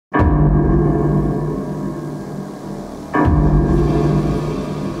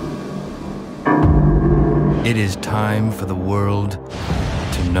It is time for the world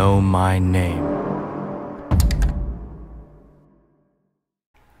to know my name.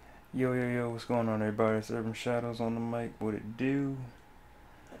 Yo, what's going on, everybody? It's Urban Shadows on the mic. What it do?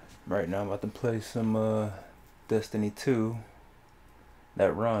 Right now I'm about to play some Destiny 2.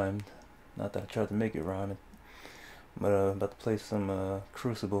 That rhymed. Not that I tried to make it rhyme. But about to play some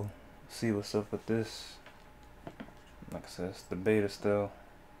Crucible. See what's up with this. Like I said, it's the beta still.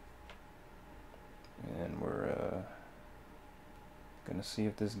 And we're gonna see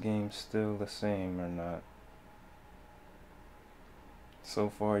if this game's still the same or not. So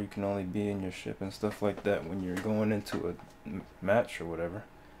far you can only be in your ship and stuff like that when you're going into a match or whatever,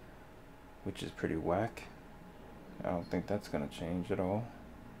 which is pretty whack. I don't think that's gonna change at all.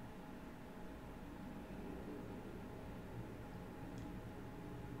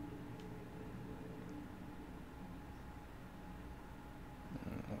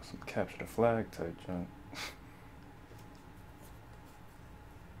 Some capture the flag type junk.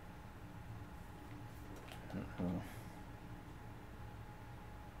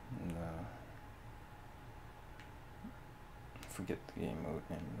 Nah. Forget the game mode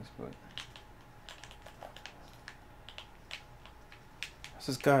name of this, but is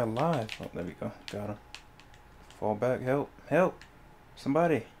this guy alive? Oh, there we go. Got him. Fall back. Help! Help!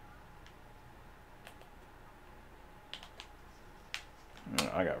 Somebody!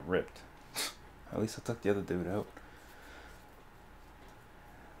 I got ripped. At least I took the other dude out.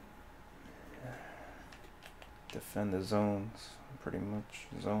 Defend the zones, pretty much.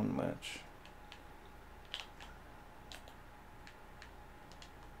 Zone match.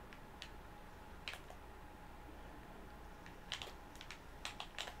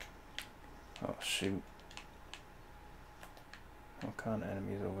 Oh shoot. What kind of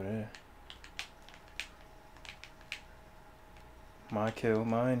enemies over there? My kill,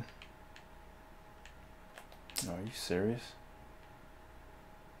 mine. Are you serious?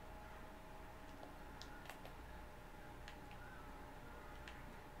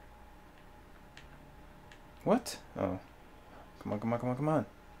 What? Oh. Come on.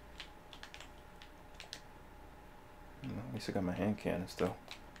 At least I got my hand cannon still.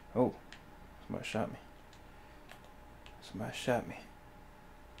 Oh. Somebody shot me.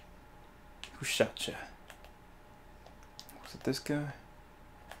 Who shot ya? Was it this guy?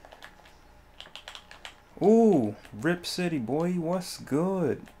 Ooh, Rip City, boy, what's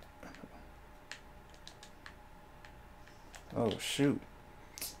good? Oh shoot.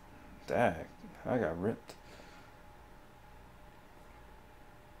 Dag, I got ripped.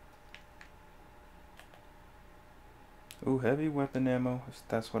 Ooh, heavy weapon ammo.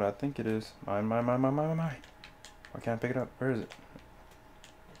 That's what I think it is. Mine. Why can't I pick it up? Where is it?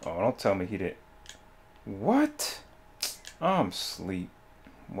 Oh, don't tell me he did. What? I'm asleep.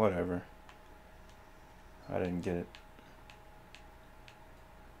 Whatever. I didn't get it.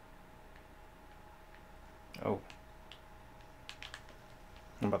 Oh.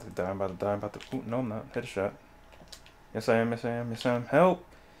 I'm about to die. Ooh, no, I'm not. Headshot. Yes, I am. Help!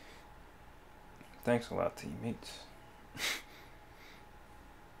 Thanks a lot, teammates.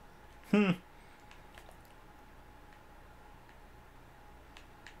 Are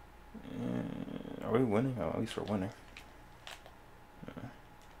we winning? Oh, at least we're winning.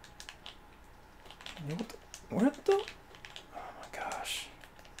 Where the? Oh my gosh.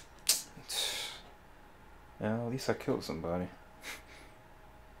 Yeah, at least I killed somebody.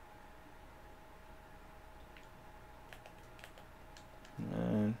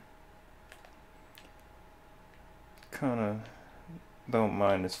 Man. Kinda don't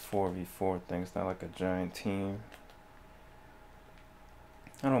mind this 4v4 thing. It's not like a giant team.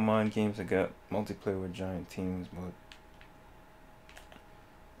 I don't mind games that got multiplayer with giant teams, but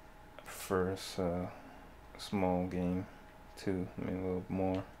I prefer a small game too. I mean, a little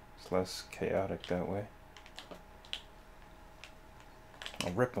more. It's less chaotic that way.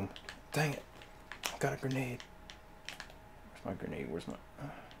 I'll rip them. Dang it! I got a grenade. Where's my grenade? Where's my?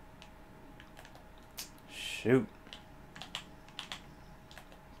 Shoot!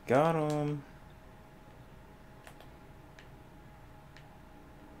 Got him.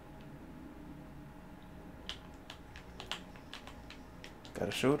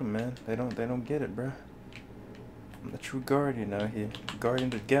 Gotta show them, man. They don't get it, bruh. I'm the true guardian out here.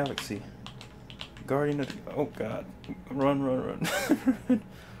 Guardian of the galaxy. Guardian of the... Oh, God. Run.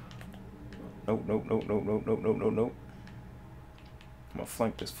 Nope. I'm gonna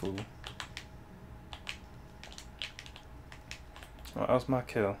flank this fool. Oh, that was my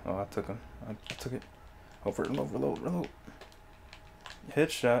kill. Oh, I took him. I took it. Reload.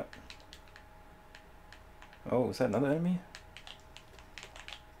 Headshot. Oh, is that another enemy?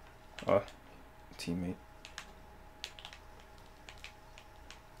 Oh, teammate.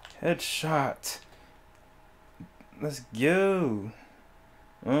 Headshot. Let's go.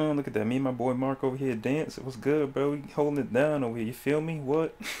 Oh, look at that. Me and my boy Mark over here dancing. What's good, bro? We holding it down over here. You feel me?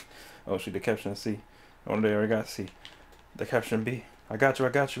 What? Oh, shoot, the caption C. Oh, there, I got C. The caption B. I got you,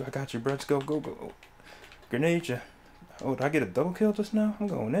 bro. Let's go, go, go. Oh, grenade ya. Oh, did I get a double kill just now? I'm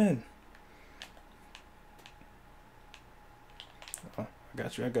going in. Oh, I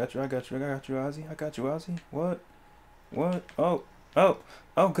got you, Ozzy. What? What? Oh,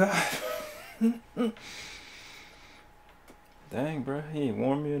 God. Dang, bro. He ain't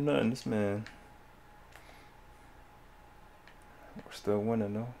warned me or nothing, this man. We're still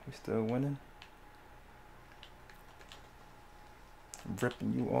winning, though. We still winning. I'm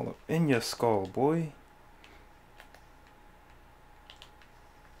ripping you all up in your skull, boy.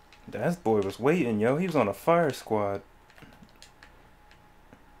 That boy was waiting, yo. He was on a fire squad.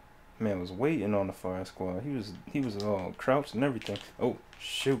 Man was waiting on the fire squad. He was all crouched and everything. Oh,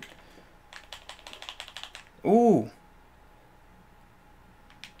 shoot. Ooh.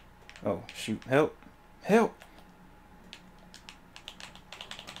 Oh, shoot. Help. Help.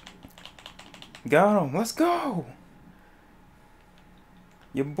 Got him. Let's go.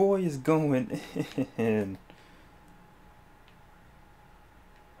 Your boy is going in.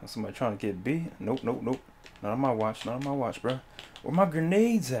 Somebody trying to get B? Nope, nope, nope. Not on my watch, bro. Where my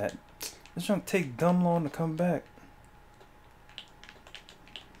grenades at? It's trying to take dumb long to come back.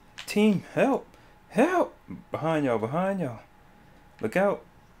 Team, help! Help! Behind y'all. Look out.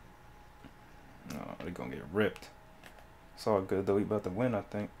 Oh, they're gonna get ripped. It's all good though. We about to win, I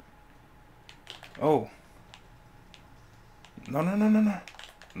think. Oh. No.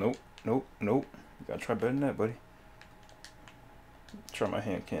 Nope. You gotta try better than that, buddy. Try my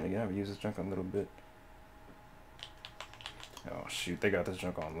hand cannon again. I've used this junk a little bit. Oh shoot, they got this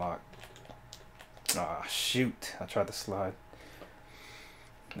junk on lock. Ah shoot, I tried to slide.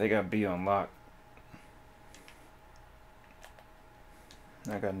 They got B on lock.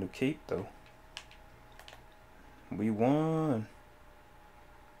 I got a new cape though. We won.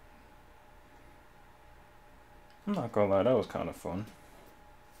 I'm not gonna lie, that was kind of fun.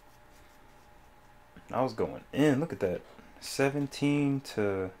 I was going in. Look at that. 17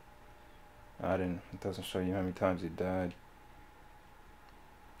 to... it doesn't show you how many times he died.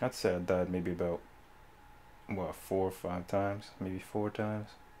 I'd say I died maybe about, what, 4 or 5 times? Maybe 4 times.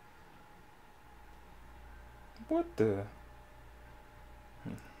 What the...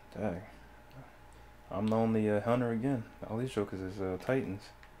 Dang. I'm the only hunter again. All these jokers is Titans.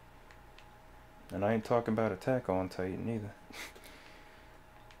 And I ain't talking about attack on Titan either.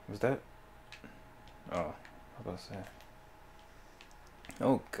 Was that... Oh, I was about to say.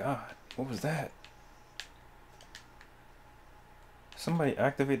 Oh God, what was that? Somebody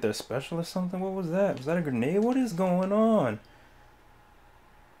activate their special or something? What was that? Was that a grenade? What is going on?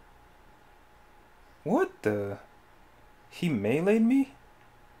 What the? He meleeed me?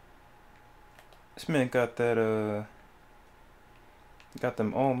 This man got that, got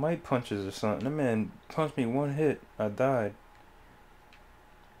them all might punches or something. That man punched me 1 hit. I died.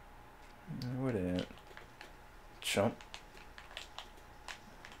 Where they at? Chump.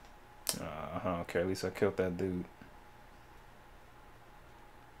 I don't care. At least I killed that dude.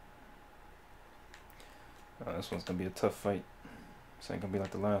 This one's gonna be a tough fight. This ain't gonna be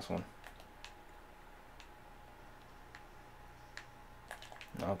like the last one.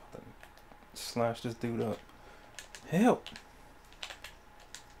 I'm about to slash this dude up. Help!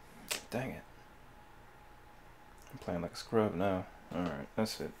 Dang it. I'm playing like a scrub now. Alright,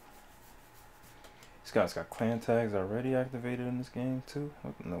 that's it. These guys got clan tags already activated in this game too.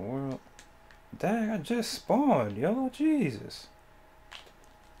 What in the world? Dang, I just spawned, yo. Jesus.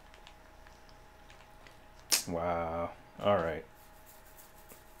 Wow. Alright.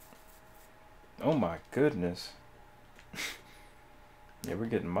 Oh my goodness. Yeah, we're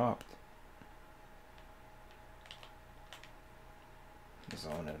getting mopped.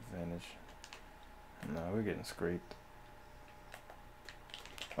 Zone advantage. No, we're getting scraped.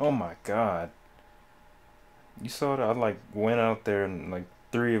 Oh my God. You saw that? I like went out there and like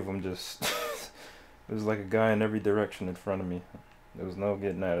 3 of them just... There was like a guy in every direction in front of me. There was no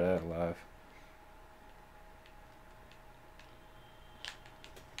getting out of that alive.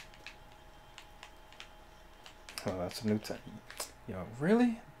 Oh, that's a new time. Yo,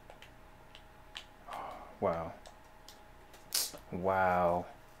 really? Wow. Wow.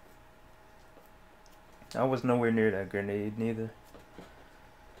 I was nowhere near that grenade neither.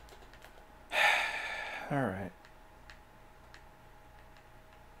 Alright.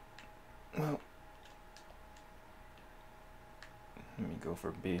 Well. Let me go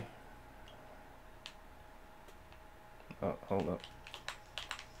for B. Oh, hold up.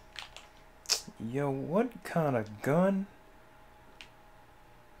 Yo, what kind of gun?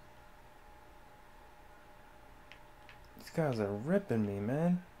 These guys are ripping me,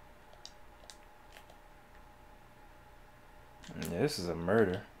 man. Yeah, this is a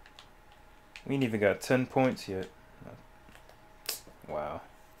murder. We ain't even got 10 points yet. Wow.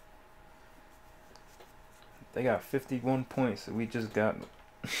 They got 51 points, and we just got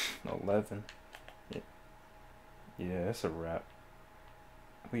 11. Yeah, that's a wrap.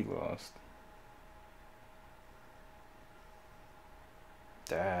 We lost.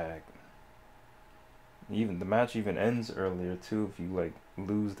 Dag. Even the match even ends earlier too if you like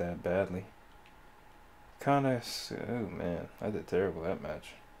lose that badly. Kinda. Oh man, I did terrible that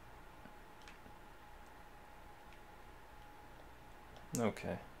match.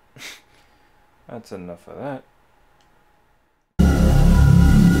 Okay. That's enough of that.